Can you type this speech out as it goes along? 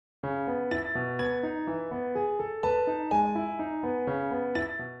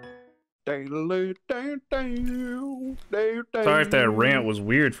Sorry if that rant was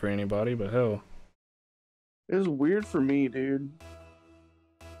weird for anybody, but hell. It was weird for me, dude.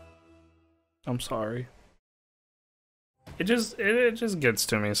 I'm sorry. It just gets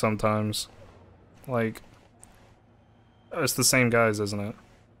to me sometimes. Like, it's the same guys, isn't it?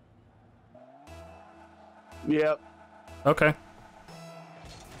 Yep. Okay.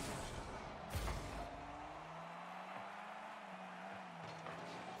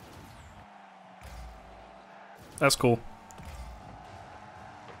 That's cool.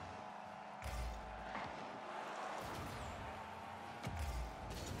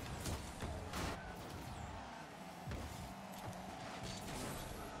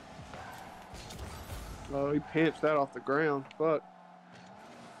 Oh, he pinched that off the ground. Fuck.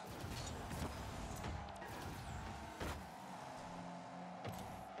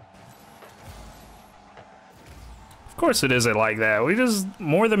 Of course it isn't like that. We just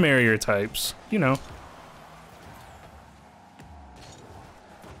more the merrier types, you know.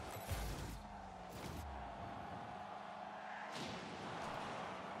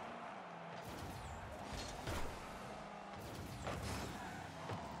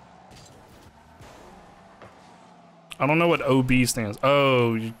 I don't know what OB stands.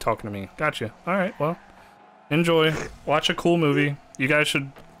 Oh, you're talking to me. Gotcha. All right, well, enjoy. Watch a cool movie. You guys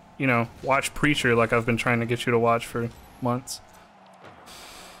should, you know, watch Preacher like I've been trying to get you to watch for months.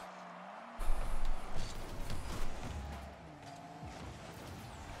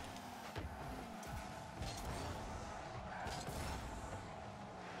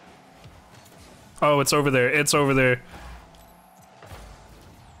 Oh, it's over there. It's over there.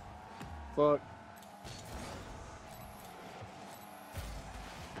 Fuck.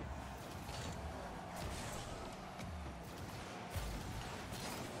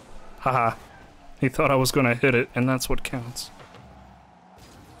 Haha. He thought I was gonna hit it, and that's what counts.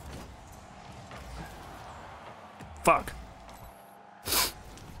 Fuck.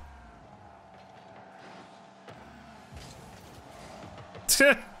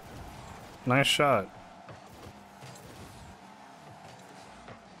 Nice shot.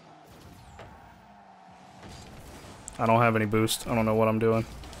 I don't have any boost. I don't know what I'm doing.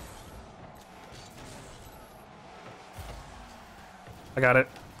 I got it.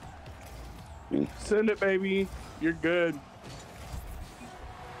 Send it, baby. You're good.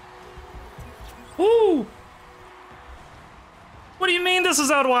 Woo! What do you mean this is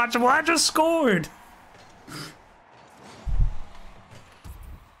unwatchable? I just scored.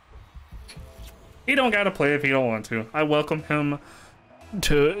 He don't gotta play if he don't want to. I welcome him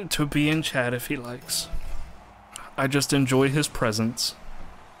to be in chat if he likes. I just enjoy his presence.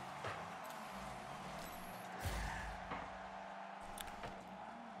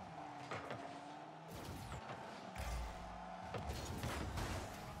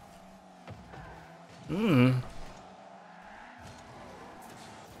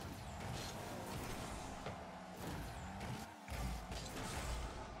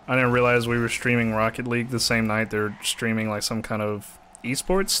 I didn't realize we were streaming Rocket League the same night they're streaming like some kind of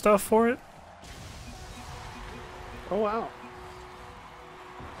esports stuff for it. Oh, wow.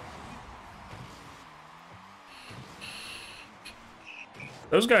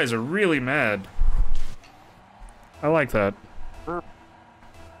 Those guys are really mad. I like that.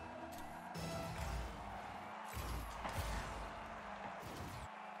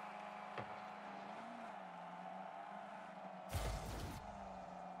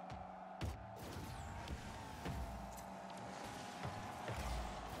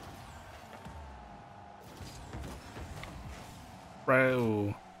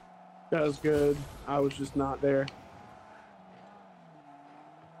 Bro. That was good. I was just not there.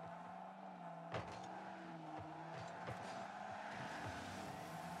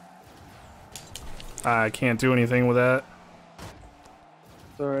 I can't do anything with that.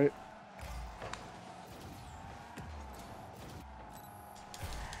 It's alright.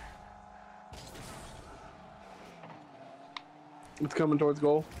 It's coming towards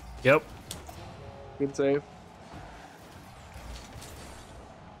goal. Yep. Good save.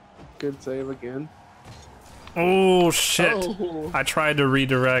 Good save again. Oh, shit. Oh. I tried to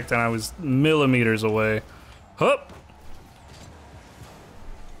redirect and I was millimeters away. Hup.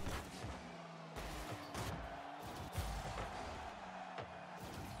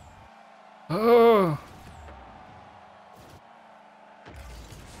 Oh.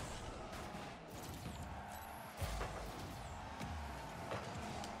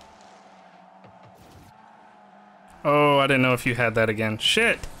 Oh, I didn't know if you had that again.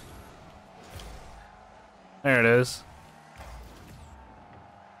 Shit. There it is.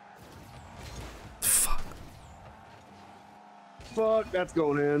 Fuck. Fuck, that's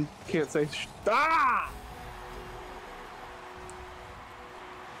going in. Can't say. Ah!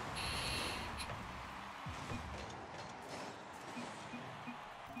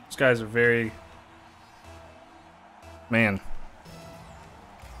 These guys are very... Man.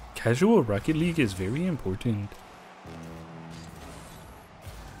 Casual Rocket League is very important.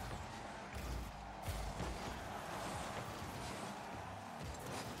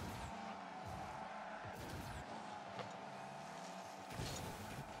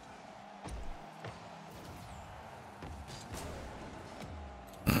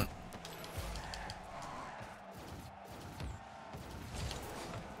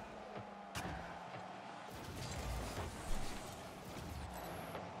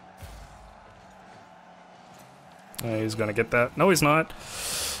 He's gonna get that. No, he's not.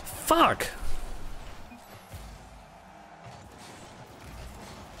 Fuck!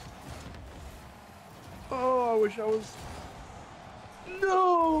 Oh, I wish I was.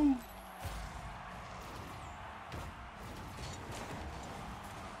 No!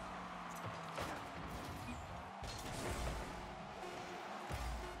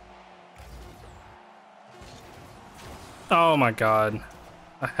 Oh my god.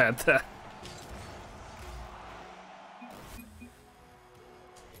 I had that.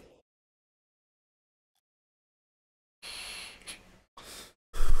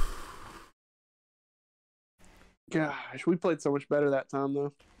 Gosh, we played so much better that time,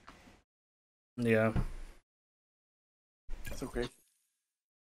 though. Yeah. It's okay.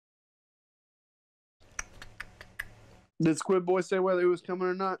 Did Squid Boy say whether he was coming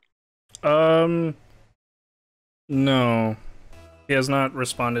or not? No. He has not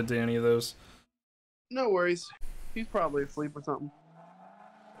responded to any of those. No worries. He's probably asleep or something.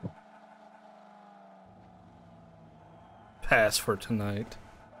 Pass for tonight.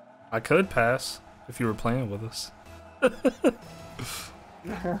 I could pass if you were playing with us.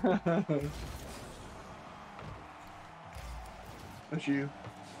 That's you.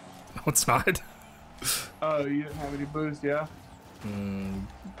 No, it's not. Oh, you didn't have any boost, yeah?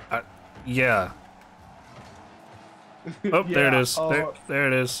 Yeah. Oh, there it Yeah, is. There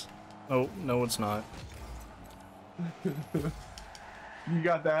it is. Oh, no, it's not. You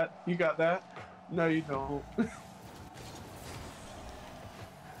got that? You got that? No, you don't.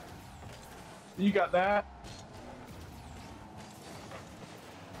 You got that?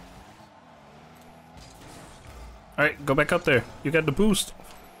 Alright, go back up there. You got the boost.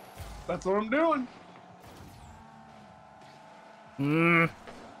 That's what I'm doing.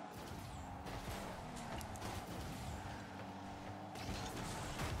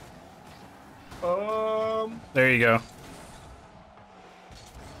 There you go.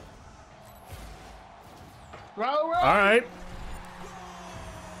 Alright.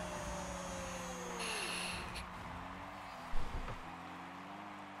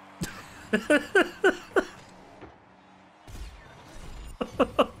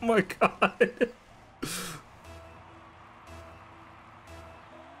 Oh my god.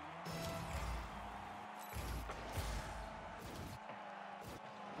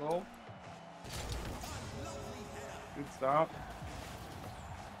 Roll. Good stop.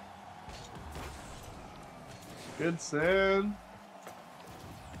 Good send.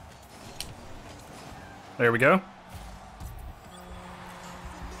 There we go.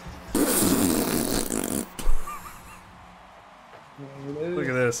 Look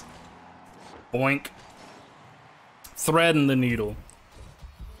at this. Boink. Threading the needle.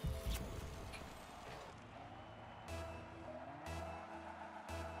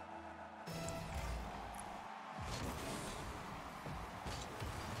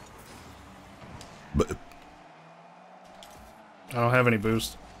 I don't have any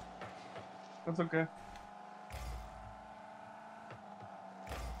boost. That's okay.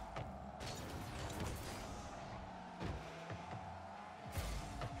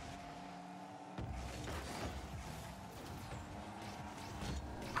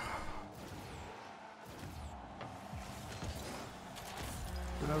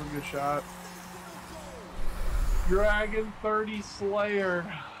 That was a good shot. Dragon 30 Slayer.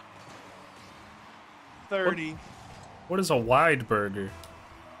 30. What is a wide burger?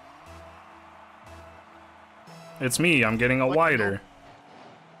 It's me, I'm getting a wider.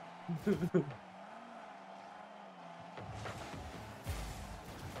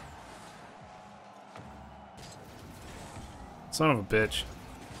 Son of a bitch.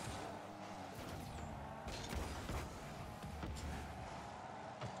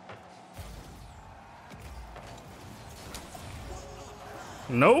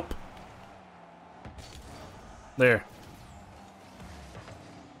 Nope. There.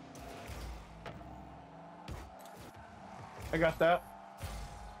 I got that.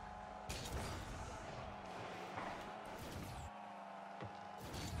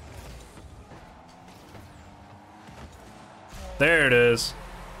 There it is.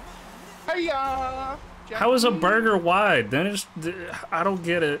 Hey-ya! How is a burger wide? Then it's, I don't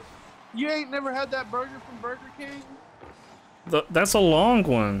get it. You ain't never had that burger from Burger King? That's a long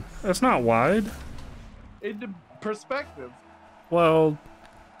one. That's not wide. Into perspective. Well,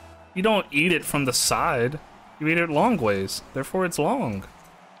 you don't eat it from the side. You eat it long ways. Therefore, it's long.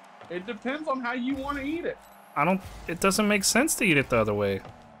 It depends on how you want to eat it. It doesn't make sense to eat it the other way.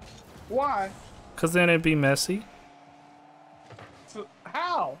 Why? Because then it'd be messy. So,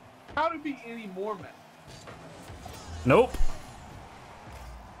 how? How to be any more messy? Nope.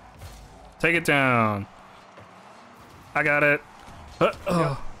 Take it down. I got it.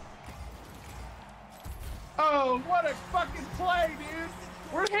 Oh. Oh, what a fucking play, dude!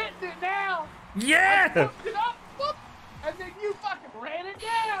 We're hitting it now! Yeah! I fucked it up, whoop, and then you fucking ran it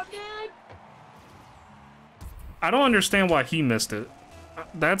down, dude! I don't understand why he missed it.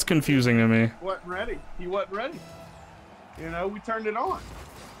 That's confusing to me. Wasn't ready. He wasn't ready. You know, we turned it on.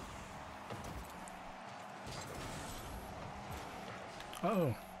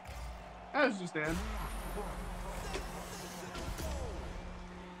 Oh. That was just in.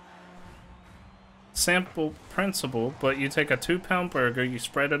 Sample principle, but you take a 2-pound burger, you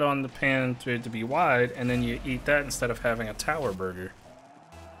spread it on the pan for it to be wide, and then you eat that instead of having a tower burger.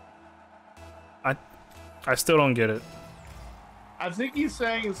 I still don't get it. I think he's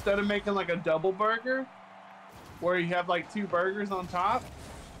saying instead of making like a double burger, where you have like 2 burgers on top,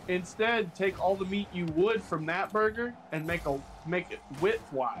 instead take all the meat you would from that burger and make it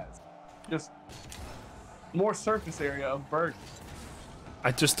width-wise. Just more surface area of burger.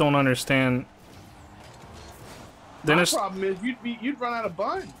 I just don't understand. Then My problem is you'd run out of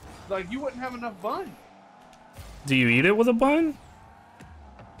bun. Like you wouldn't have enough bun. Do you eat it with a bun?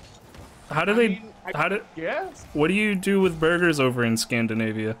 How do Yes. What do you do with burgers over in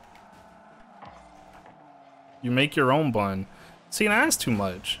Scandinavia? You make your own bun. See, now that's too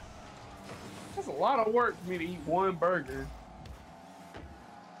much. That's a lot of work for me to eat one burger.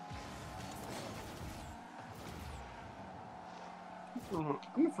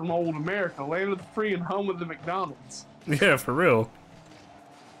 I'm from old America, land of the free and home of the McDonald's. Yeah, for real.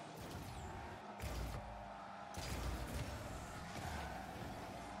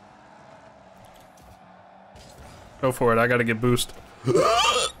 Go for it. I gotta get boost.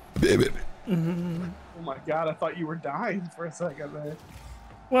 Oh my god, I thought you were dying for a second there.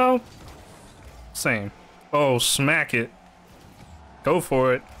 Well, same. Oh, smack it. Go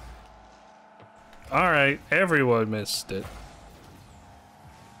for it. Alright, everyone missed it.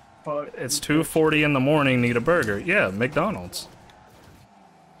 But It's 2:40 in the morning, need a burger. Yeah, McDonald's.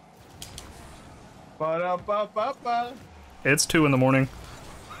 Ba-da-ba-ba-ba. It's 2 in the morning.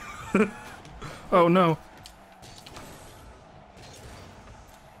 Oh no.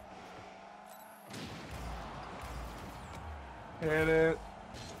 Hit it.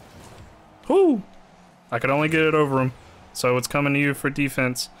 Whoo! I could only get it over him, so it's coming to you for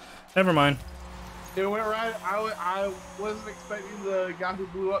defense. Never mind. It went right. I wasn't expecting the guy who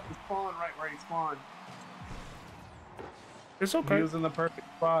blew up to spawn right where he spawned. It's He okay. was in the perfect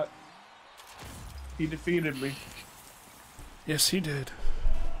spot. He defeated me. Yes, he did.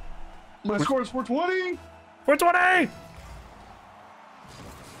 My score is 420. 420!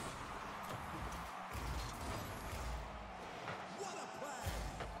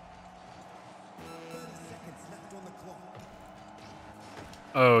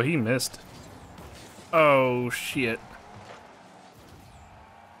 Oh, he missed. Oh, shit.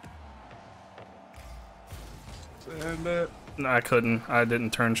 Send it. No, I couldn't. I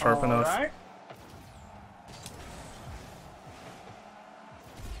didn't turn sharp enough. Alright.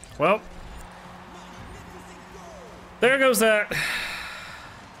 Well, there goes that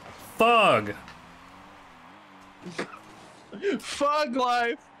thug. Fug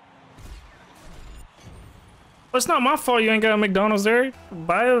life. Well, it's not my fault you ain't got a McDonald's there.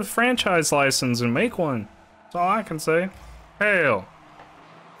 Buy a franchise license and make one. That's all I can say. Hell.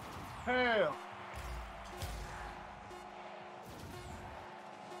 Hell.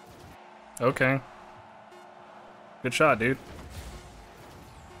 Okay. Good shot, dude.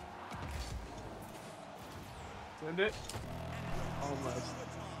 Send it. Almost.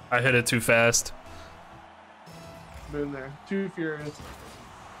 I hit it too fast. Been there. Too furious.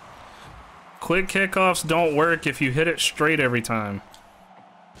 Quick kickoffs don't work if you hit it straight every time.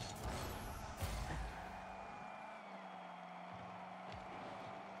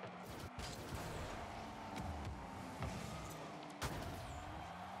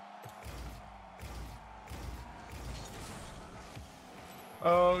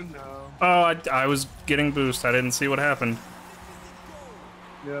 Oh no. Oh, I was getting boost. I didn't see what happened.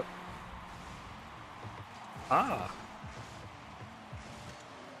 Yep. Ah.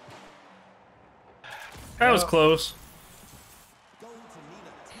 That was close.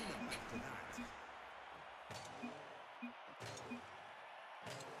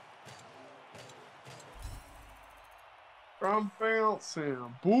 I'm bouncing.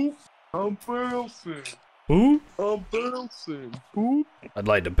 Boop. I'm bouncing. Who? I'm bouncing. Boop. I'd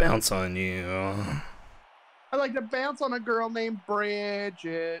like to bounce on you. I like to bounce on a girl named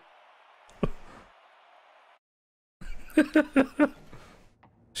Bridget.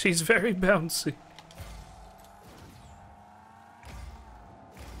 She's very bouncy.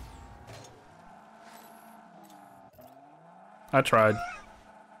 I tried.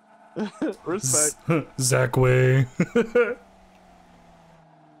 Respect. Zach Way.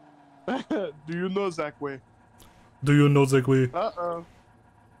 Do you know Zach Way? Do you know Zach Way? Uh-oh.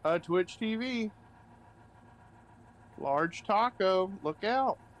 Twitch TV. Large taco. Look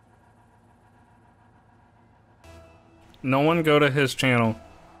out. No one go to his channel.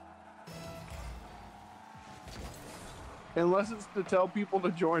 Unless it's to tell people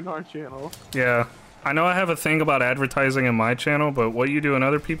to join our channel. Yeah. I know I have a thing about advertising in my channel, but what you do in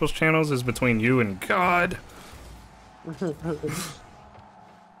other people's channels is between you and God.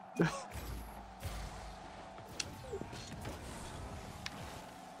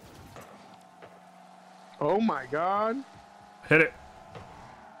 Oh my god. Hit it.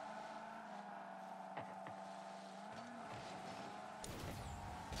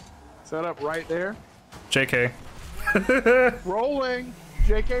 Set up right there. JK. Rolling.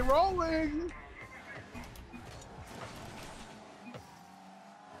 JK rolling.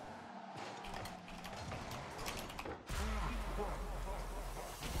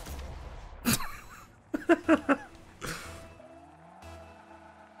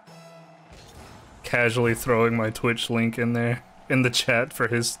 Casually throwing my Twitch link in there, in the chat for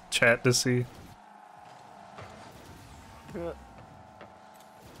his chat to see.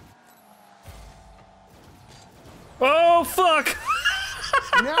 Oh, fuck!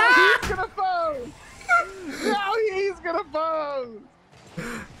 Now he's gonna pose! Now he's gonna pose!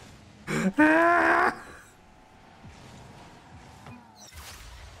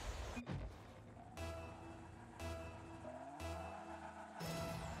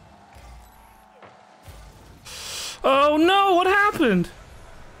 Oh no, what happened?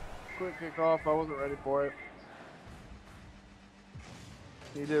 Quick kickoff, I wasn't ready for it.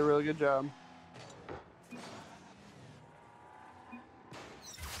 He did a really good job.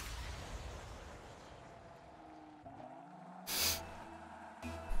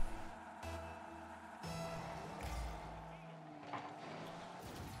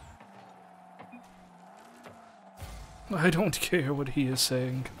 I don't care what he is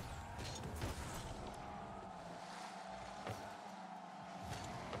saying.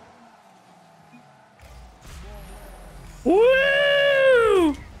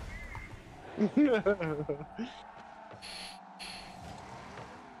 Woo!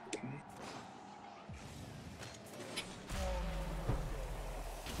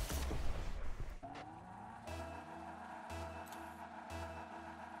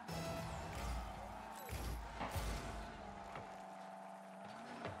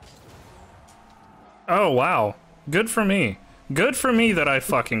 Oh, wow. Good for me. Good for me that I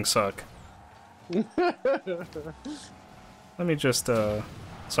fucking suck. Let me just,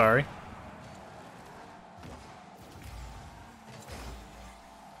 sorry.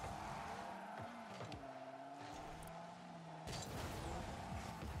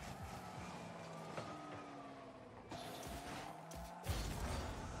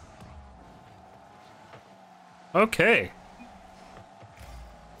 Okay.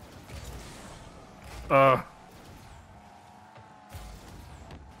 All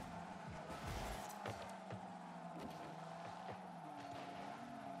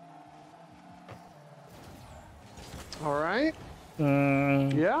right.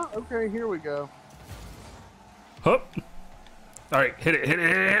 Yeah. Okay. Here we go. Hup. All right, hit it, hit it,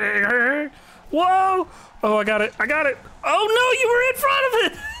 hit it, hit it, hit it. Whoa! Oh, I got it, I got it. Oh no, you were in front of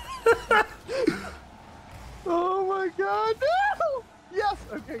it. Oh my god! No! Yes.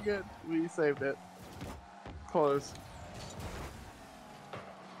 Okay. Good. We saved it. Close.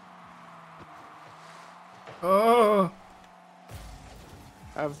 Oh.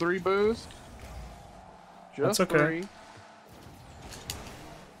 I have 3 boost. Just That's okay. 3.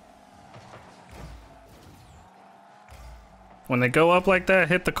 When they go up like that,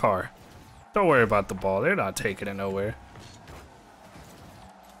 hit the car. Don't worry about the ball. They're not taking it nowhere.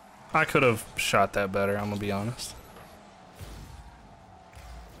 I could have shot that better, I'm gonna be honest.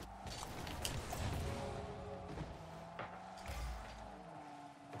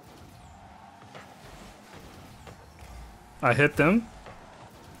 I hit them.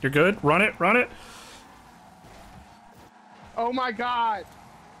 You're good. Run it, run it. Oh my god!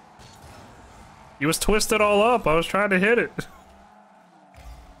 You was twisted all up. I was trying to hit it.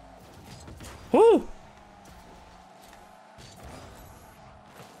 Woo!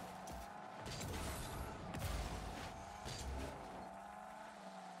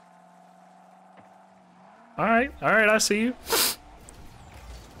 Alright, I see you.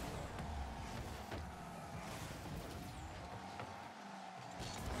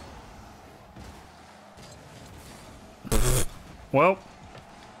 Well.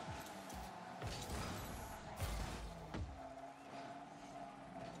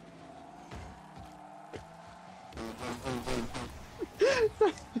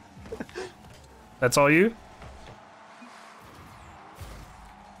 That's all you?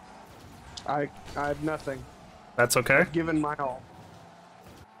 I have nothing. That's okay. Given my all.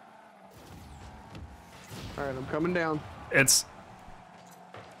 Alright, I'm coming down. It's...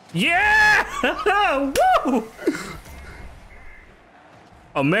 Yeah! Woo!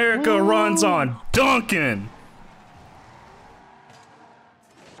 America Woo! runs on Duncan!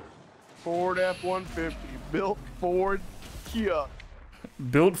 Ford F-150, built Ford Kia.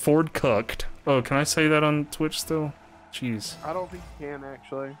 Built Ford cucked. Oh, can I say that on Twitch still? Jeez. I don't think you can,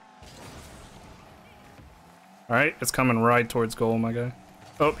 actually. Alright, it's coming right towards goal, my guy.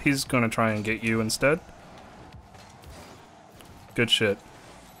 Oh, he's gonna try and get you instead. Good shit.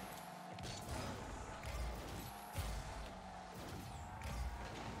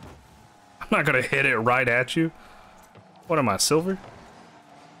 I'm not gonna hit it right at you. What am I, silver?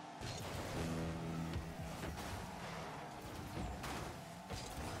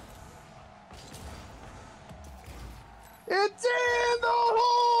 It's in the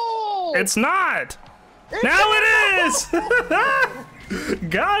hole! It's not! Now it is!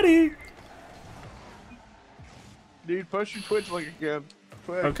 Got it! Dude, push your Twitch link again.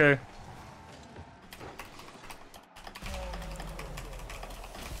 Quick. Okay.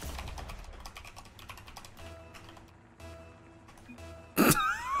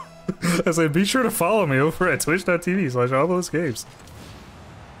 I said, be sure to follow me over at twitch.tv/allthosgames.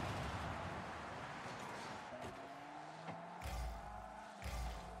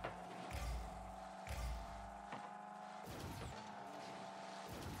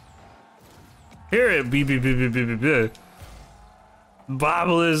 Hear it,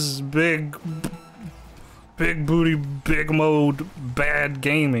 Bible is big booty, big mode, bad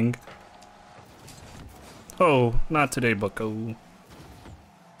gaming. Oh, not today, bucko.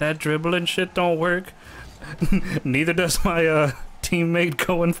 That dribbling shit don't work. Neither does my teammate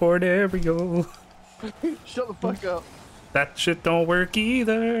going for it. There we go. Shut the fuck up. That shit don't work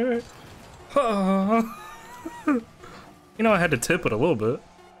either. You know, I had to tip it a little bit.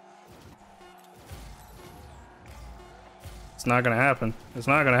 It's not gonna happen. It's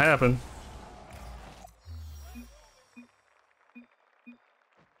not gonna happen.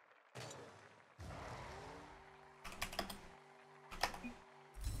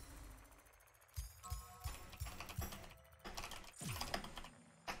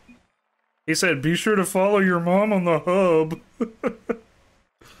 He said, be sure to follow your mom on the hub.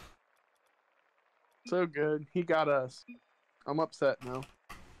 So good. He got us. I'm upset now.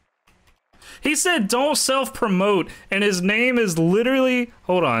 He said, don't self-promote, and his name is literally...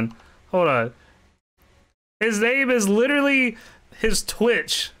 Hold on. His name is literally his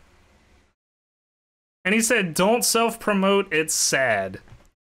Twitch. And he said, don't self-promote, it's sad.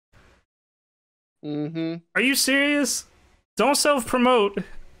 Mm-hmm. Are you serious? Don't self-promote,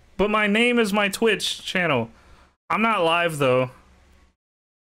 but my name is my Twitch channel. I'm not live, though.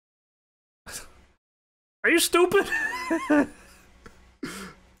 Are you stupid?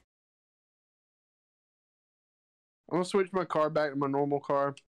 I'm gonna switch my car back to my normal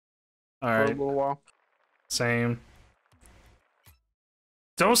car All for a right, little while. same.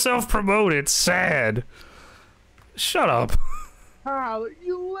 Don't self-promote, it's sad. Shut up. Tyler,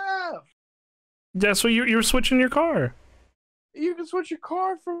 you left! Yeah, so you're switching your car. You can switch your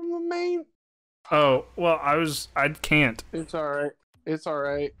car from the main... Oh, well, I can't. It's alright. It's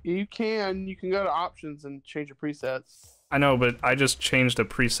alright. You can go to options and change your presets. I know, but I just changed a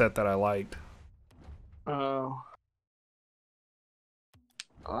preset that I liked. Oh.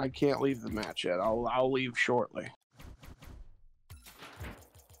 I can't leave the match yet. I'll leave shortly.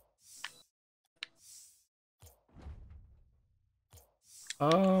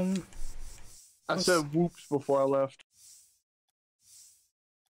 I said whoops before I left.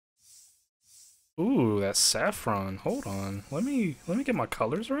 Ooh, that saffron. Hold on. Let me get my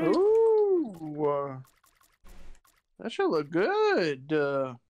colors right. Ooh. That should look good.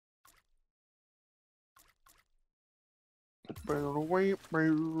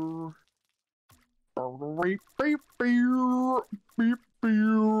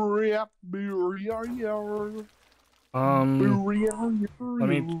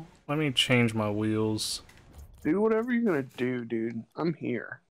 Let me change my wheels. Do whatever you're gonna do, dude. I'm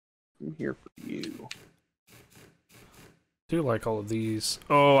here. I'm here for you. Do like all of these.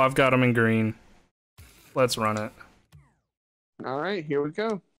 Oh, I've got them in green. Let's run it. All right, here we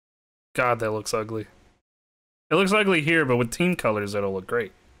go. God, that looks ugly. It looks ugly here, but with team colors, it'll look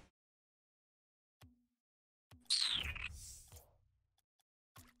great.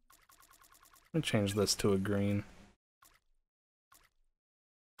 Let me change this to a green.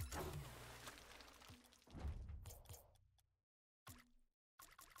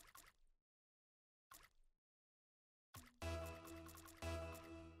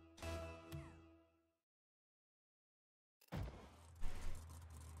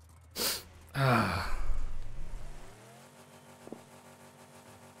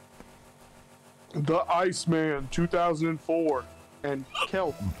 The Iceman 2004 and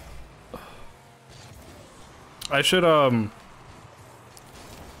Kelp. I should, oh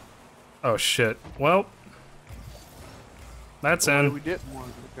shit. Well, that's in. We didn't want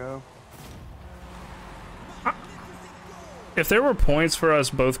to go. If there were points for us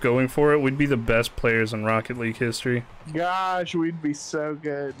both going for it, we'd be the best players in Rocket League history. Gosh, we'd be so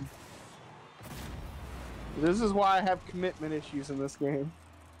good. This is why I have commitment issues in this game.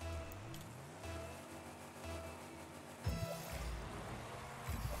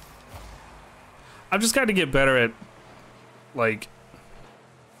 I've just got to get better at, like,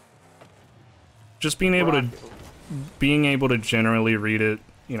 just being able to generally read it,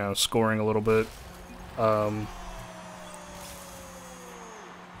 you know, scoring a little bit.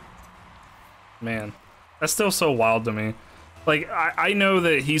 Man, that's still so wild to me. Like, I know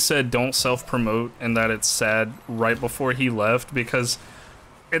that he said don't self-promote and that it's sad right before he left, because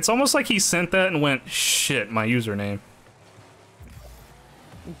it's almost like he sent that and went, shit, my username.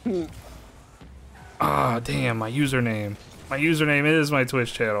 Ah, damn, my username. My username is my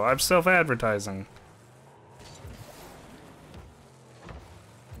Twitch channel. I'm self-advertising.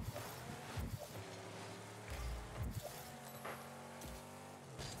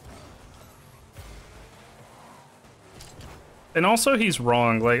 And also, he's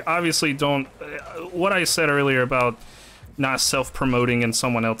wrong. Like, obviously, don't... what I said earlier about not self-promoting in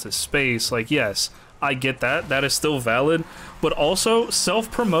someone else's space, like, yes, I get that. That is still valid. But also,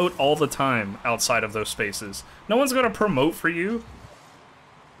 self-promote all the time outside of those spaces. No one's gonna promote for you.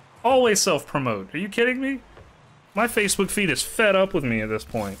 Always self-promote. Are you kidding me? My Facebook feed is fed up with me at this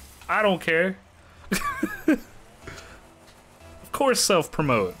point. I don't care. Of course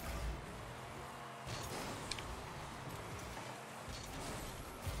self-promote.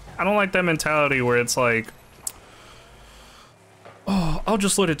 I don't like that mentality where it's like, oh, I'll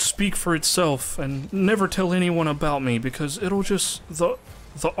just let it speak for itself and never tell anyone about me because it'll just, the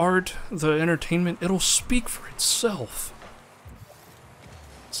art, the entertainment, it'll speak for itself.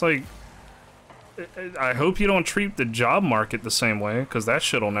 It's like, I hope you don't treat the job market the same way, because that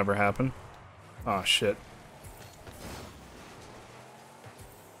shit'll never happen. Aw, shit.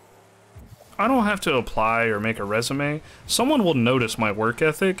 I don't have to apply or make a resume. Someone will notice my work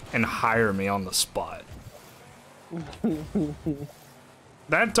ethic and hire me on the spot.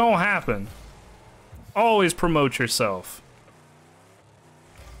 That don't happen. Always promote yourself.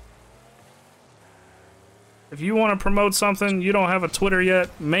 If you want to promote something, you don't have a Twitter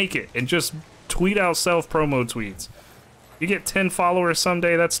yet, make it and just tweet out self-promo tweets. You get 10 followers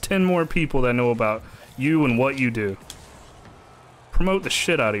someday, that's 10 more people that know about you and what you do. Promote the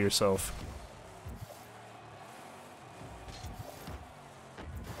shit out of yourself.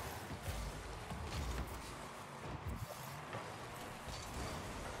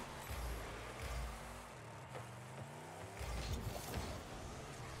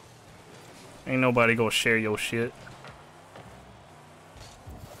 Ain't nobody gonna share your shit.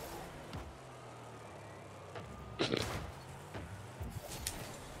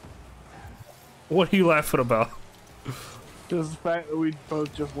 What are you laughing about? Just the fact that we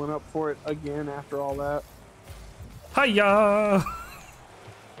both just went up for it again after all that. Hiya!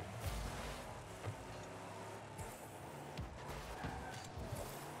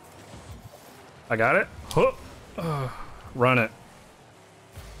 I got it. Huh. Run it.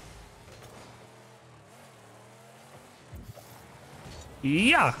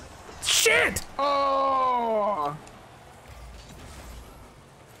 Yeah! Shit! Oh!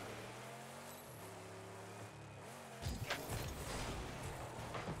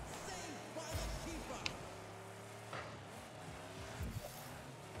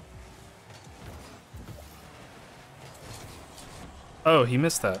 Oh, he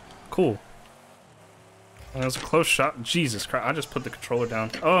missed that. Cool. That was a close shot. Jesus Christ, I just put the controller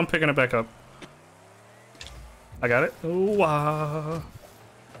down. Oh, I'm picking it back up. I got it. Ooh,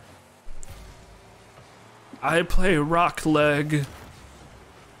 I play Rock Leg.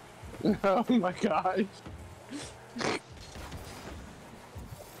 Oh my gosh.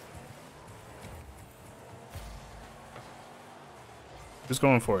 Who's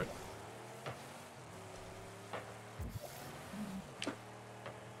going for it?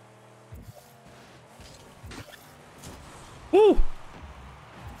 Woo!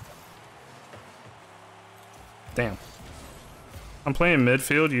 Damn. I'm playing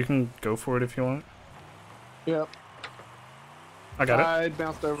midfield. You can go for it if you want. Yep. I got it. I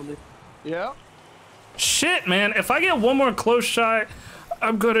bounced over me. Yep. Shit, man. If I get one more close shot,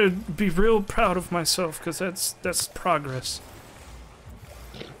 I'm gonna be real proud of myself because that's progress.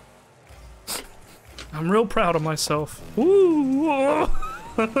 I'm real proud of myself. Woo!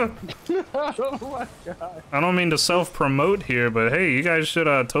 Oh my god. I don't mean to self-promote here, but hey, you guys should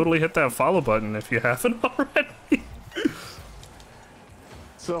totally hit that follow button if you haven't already.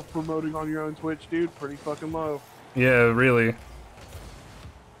 Self-promoting on your own Twitch, dude, pretty fucking low. Yeah, really.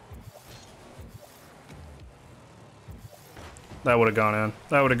 That would have gone in.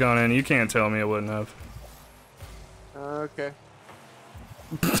 That would have gone in. You can't tell me it wouldn't have. Okay.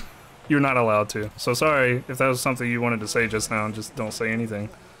 You're not allowed to. So sorry if that was something you wanted to say just now. Just don't say anything.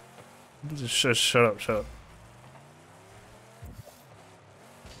 Just shut up, shut up.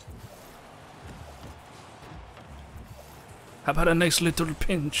 How about a nice little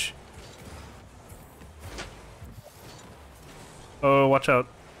pinch? Oh, watch out.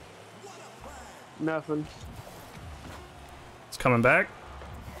 Nothing. It's coming back.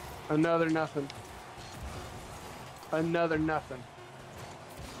 Another nothing. Another nothing.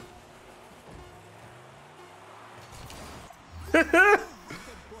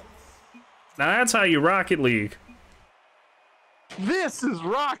 Now that's how you Rocket League. This is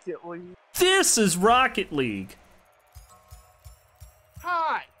Rocket League. This is Rocket League.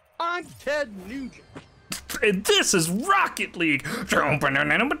 Hi, I'm Ted Nugent. And this is Rocket League.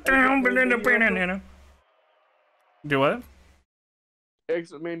 Do what?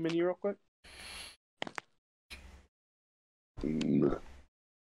 Exit main menu real quick.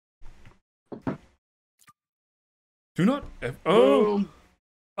 Do not. Oh. Boom.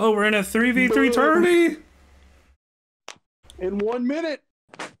 Oh, we're in a 3v3 tourney. In 1 minute.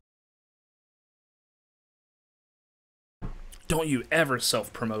 Don't you ever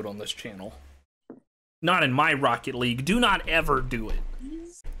self-promote on this channel. Not in my Rocket League. Do not ever do it.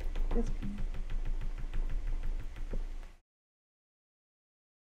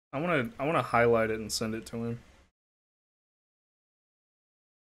 I wanna highlight it and send it to him.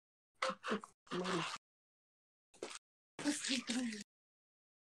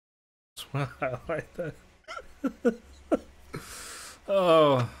 Just wanna highlight that.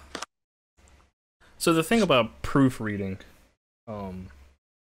 Oh. So the thing about proofreading,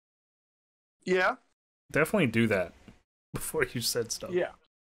 Yeah. definitely do that before you said stuff. Yeah.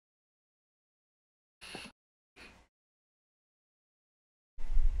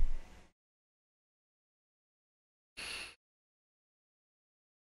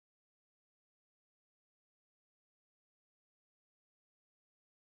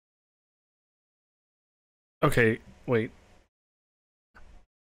 Okay, wait.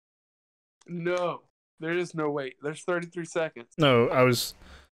 No. There is no wait. There's 33 seconds. No, I was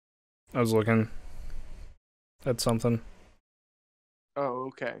looking at something. Oh,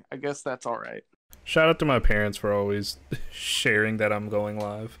 okay. I guess that's all right. Shout out to my parents for always sharing that I'm going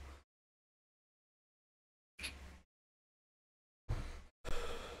live.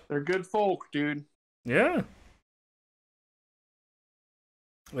 They're good folk, dude. Yeah.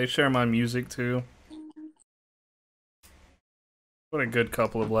 They share my music too. What a good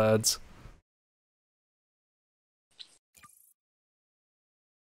couple of lads.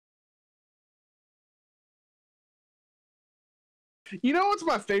 You know what's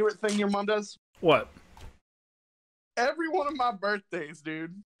my favorite thing your mom does? What? Every one of my birthdays,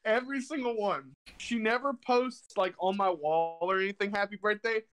 dude. Every single one. She never posts like on my wall or anything happy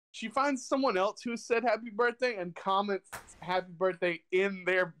birthday. She finds someone else who has said happy birthday and comments happy birthday in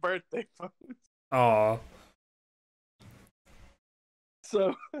their birthday post. Aw.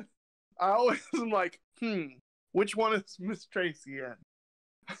 So I always am like, which one is Miss Tracy in?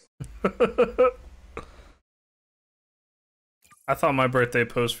 I thought my birthday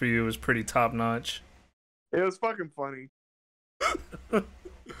post for you was pretty top notch. It was fucking funny. If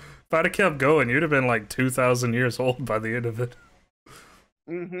I'd have kept going, you'd have been like 2,000 years old by the end of it.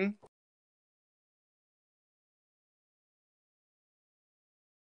 Mm-hmm.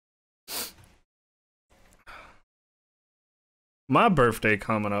 My birthday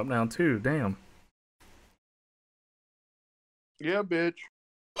coming up now too. Damn. Yeah, bitch.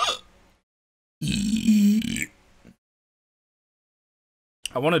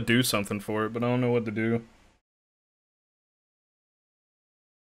 I want to do something for it, but I don't know what to do.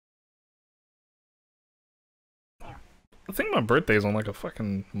 I think my birthday's on like a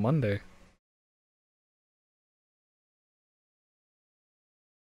fucking Monday.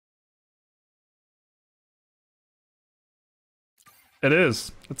 It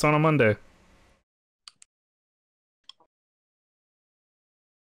is. It's on a Monday.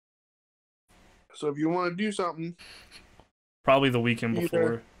 So if you want to do something, Probably the weekend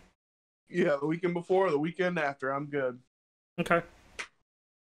before. Yeah, the weekend before, or the weekend after, I'm good. Okay.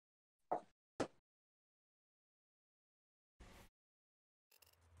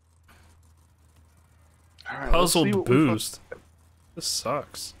 All right, Puzzle boost. This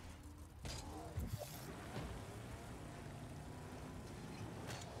sucks.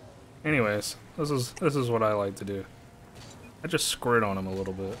 Anyways, this is what I like to do. I just squirt on him a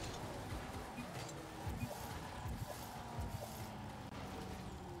little bit.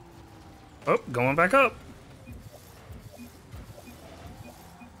 Oh, going back up.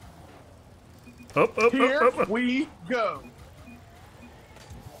 Up. Here we go.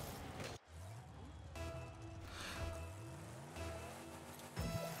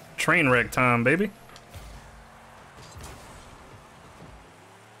 Train wreck time, baby.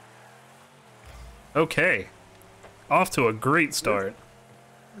 Okay. Off to a great start.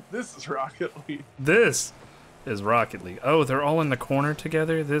 This is Rocket League. This is Rocket League. Oh, they're all in the corner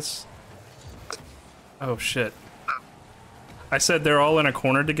together? Oh, shit. I said they're all in a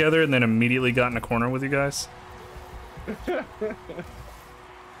corner together and then immediately got in a corner with you guys.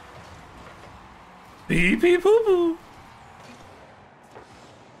 Beep beep boo boo.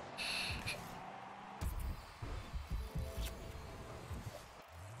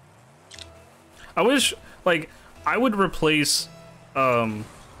 I wish, like, I would replace one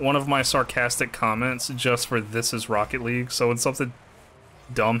of my sarcastic comments just for "This is Rocket League." So when something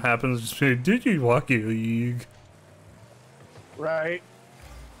dumb happens, just say, "Did you Rocket League?" Right.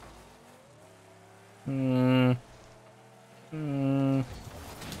 Run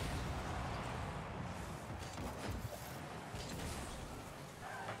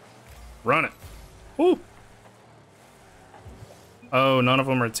it. Ooh. Oh, none of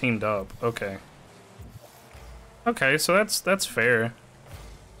them are teamed up. Okay. Okay, so that's fair.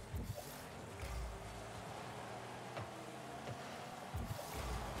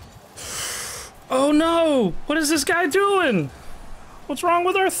 Oh no! What is this guy doing? What's wrong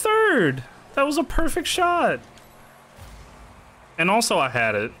with our third? That was a perfect shot. And also I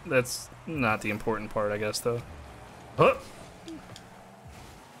had it. That's not the important part, I guess, though. Huh.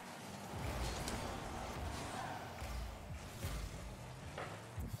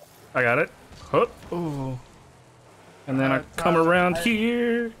 I got it. Huh. Ooh. And then I come around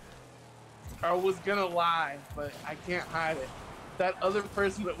here. I was gonna lie, but I can't hide it. That other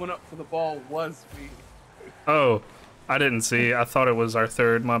person that went up for the ball was me. Oh, I didn't see. I thought it was our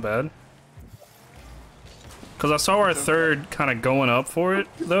third. My bad. Because I saw our third kind of going up for it,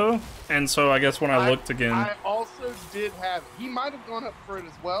 though. And so I guess when I looked again... I also did have it. He might have gone up for it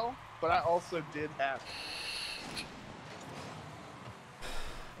as well, but I also did have it.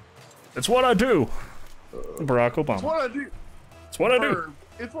 It's what I do. Barack Obama. It's what I do. It's what I do.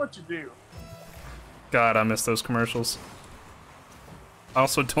 It's what you do. God, I miss those commercials. I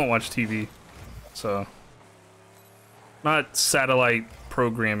also don't watch TV, so... Not satellite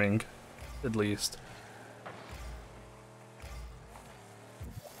programming, at least.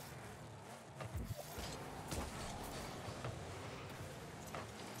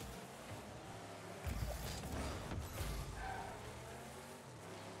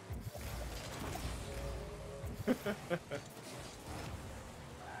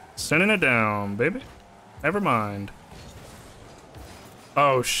 Sending it down, baby. Never mind.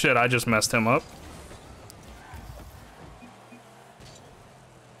 Oh shit, I just messed him up.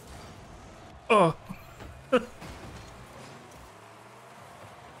 Oh.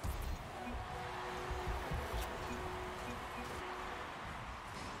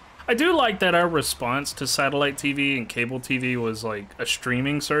 I do like that our response to satellite TV and cable TV was like a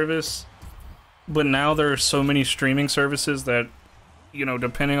streaming service. But now there are so many streaming services that, you know,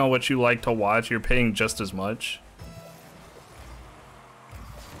 depending on what you like to watch, you're paying just as much.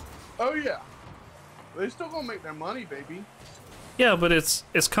 Oh yeah. They still gonna make their money, baby. Yeah, but it's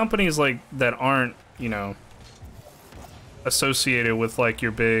companies like that aren't, you know, associated with like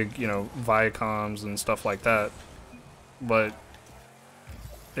your big, you know, Viacoms and stuff like that. But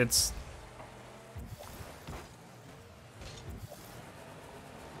it's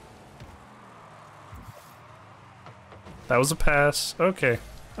That was a pass. Okay.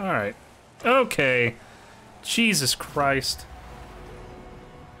 Alright. Okay. Jesus Christ.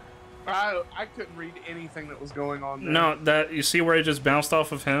 I couldn't read anything that was going on there. No, that you see where it just bounced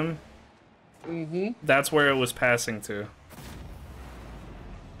off of him? Mm-hmm. That's where it was passing to.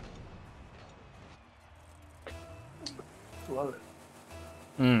 Love it.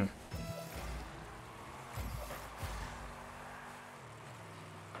 Hmm.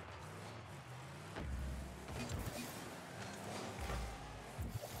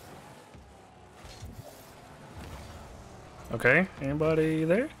 Okay, anybody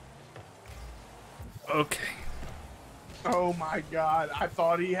there? Okay. Oh my god, I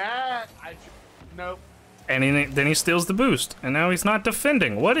thought he had. Nope. And then he steals the boost, and now he's not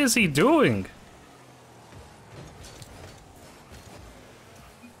defending. What is he doing?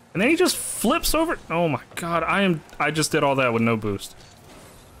 And then he just flips over. Oh my god, I just did all that with no boost.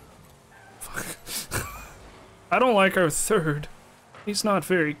 Fuck. I don't like our third. He's not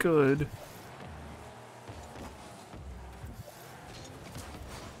very good.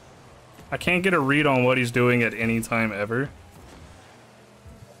 I can't get a read on what he's doing at any time ever.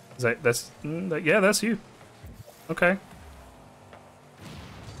 Is yeah, that's you. Okay.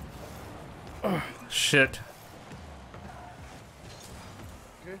 Oh, shit.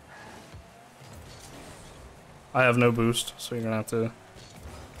 Okay. I have no boost, so you're gonna have to.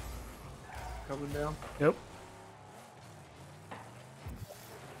 Coming down. Yep.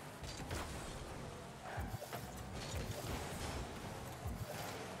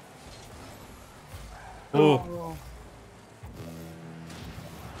 Oh.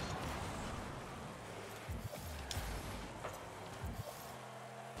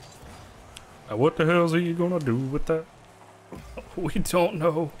 Now what the hell is he gonna do with that? We don't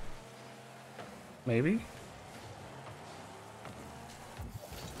know. Maybe?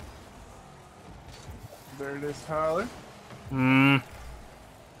 There it is, Tyler. Hmm.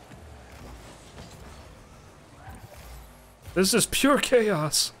 This is pure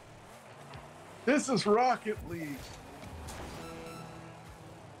chaos. This is Rocket League.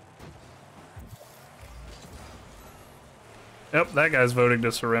 Yep, that guy's voting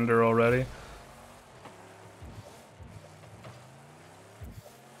to surrender already.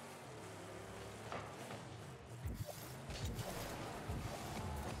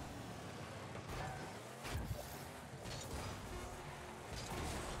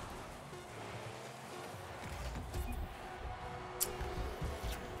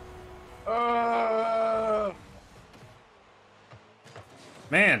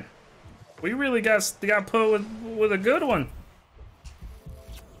 Man, we really got put with a good one.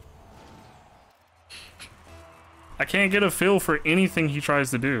 I can't get a feel for anything he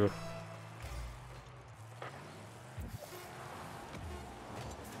tries to do.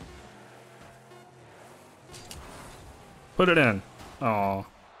 Put it in. Aw.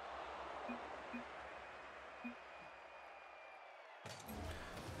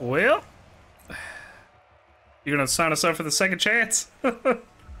 Well, you're gonna sign us up for the second chance?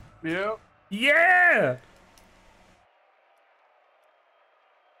 Yep. Yeah!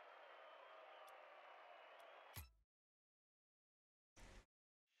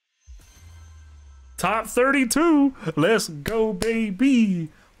 Top 32. Let's go, baby.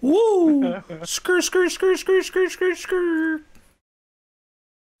 Woo! Skr, skr, skr, skr, skr, skr, skr.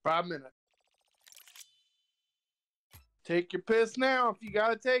 5 minutes. Take your piss now if you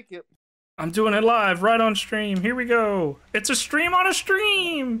gotta take it. I'm doing it live, right on stream. Here we go. It's a stream on a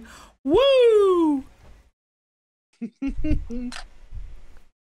stream. Woo!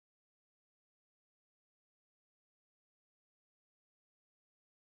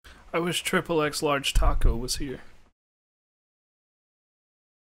 I wish Triple X Large Taco was here.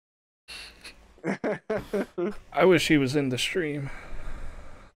 I wish he was in the stream.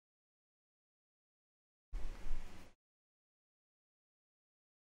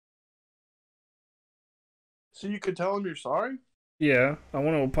 So you could tell him you're sorry? Yeah, I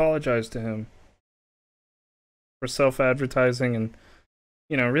want to apologize to him for self-advertising and,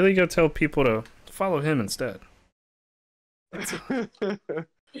 you know, really go tell people to follow him instead.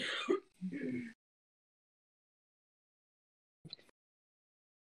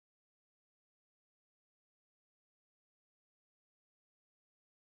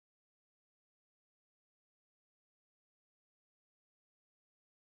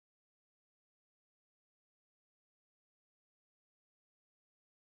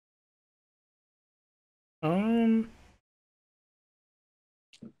 Um,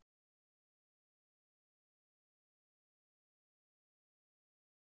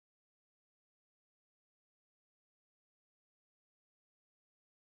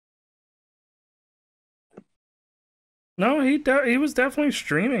 No, he was definitely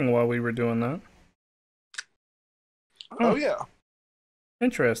streaming while we were doing that. Oh yeah.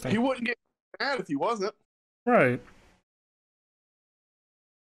 Interesting. He wouldn't get mad if he wasn't. Right.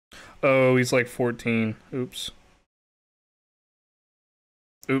 Oh, he's like 14. Oops.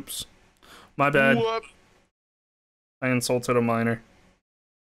 Oops. My bad. Whoop. I insulted a minor.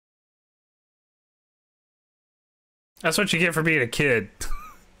 That's what you get for being a kid.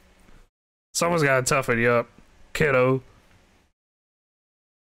 Someone's gotta toughen you up, kiddo.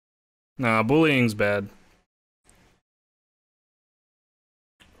 Nah, bullying's bad.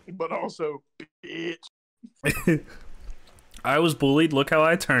 But also, bitch. I was bullied. Look how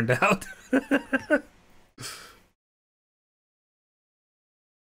I turned out.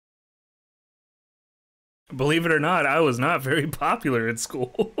 Believe it or not, I was not very popular at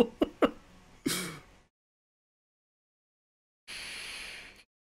school.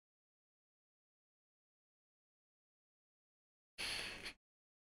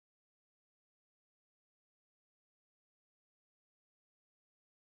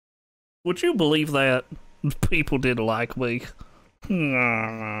 Would you believe that? People didn't like me.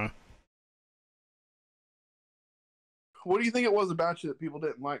 What do you think it was about you that people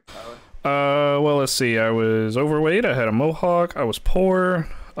didn't like, Tyler? Well, let's see. I was overweight. I had a mohawk. I was poor.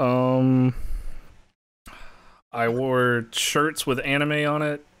 I wore shirts with anime on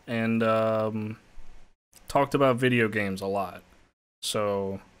it, and talked about video games a lot.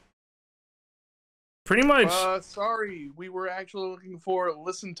 So, pretty much. Sorry, we were actually looking for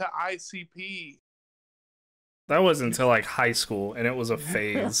Listen to ICP. That wasn't until like high school, and it was a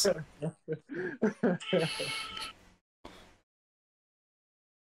phase.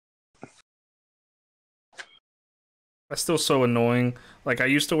 That's still so annoying. Like, I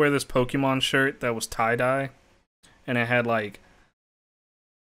used to wear this Pokemon shirt that was tie-dye, and it had like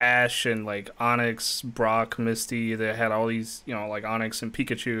Ash and like Onyx, Brock, Misty. They had all these, you know, like Onyx and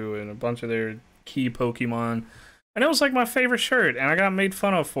Pikachu and a bunch of their key Pokemon. And it was like my favorite shirt, and I got made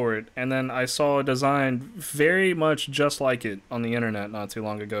fun of for it. And then I saw a design very much just like it on the internet not too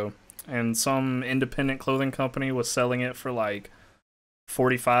long ago. And some independent clothing company was selling it for like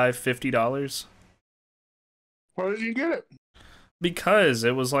 $45, $50. Why did you get it? Because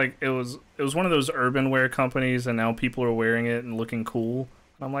it was like it was one of those urban wear companies, and now people are wearing it and looking cool.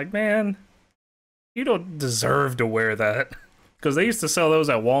 And I'm like, man, you don't deserve to wear that. Because they used to sell those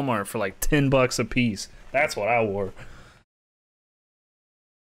at Walmart for like $10 a piece. That's what I wore.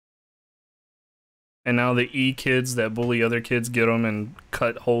 And now the E-kids that bully other kids get them and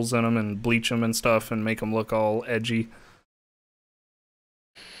cut holes in them and bleach them and stuff and make them look all edgy.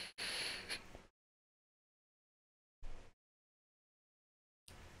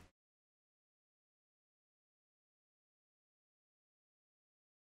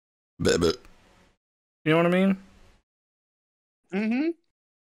 Baby. You know what I mean? Mm-hmm.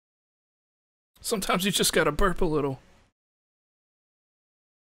 Sometimes you just gotta burp a little.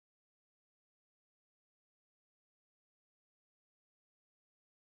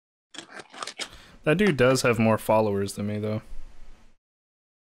 That dude does have more followers than me, though.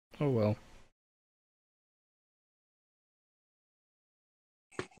 Oh well.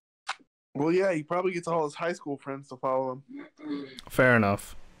 Well, yeah, he probably gets all his high school friends to follow him. Fair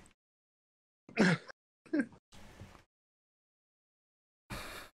enough.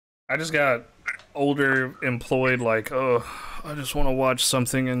 I just got older, employed, like, oh, I just want to watch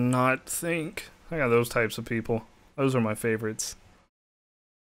something and not think. I got those types of people. Those are my favorites.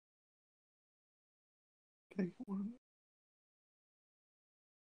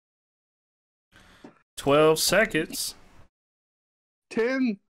 12 seconds.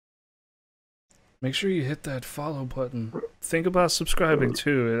 10. Make sure you hit that follow button. Think about subscribing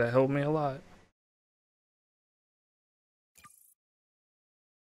too. That helped me a lot.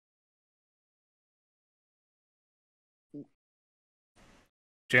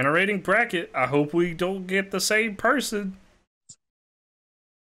 Generating bracket. I hope we don't get the same person.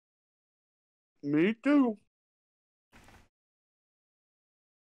 Me too.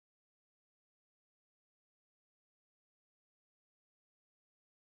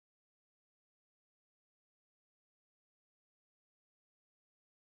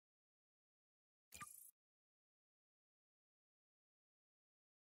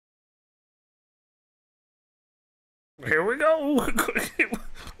 Here we go.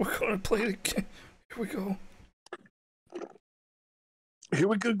 We're gonna play the game. Here we go. Here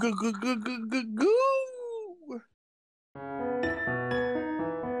we go. Go.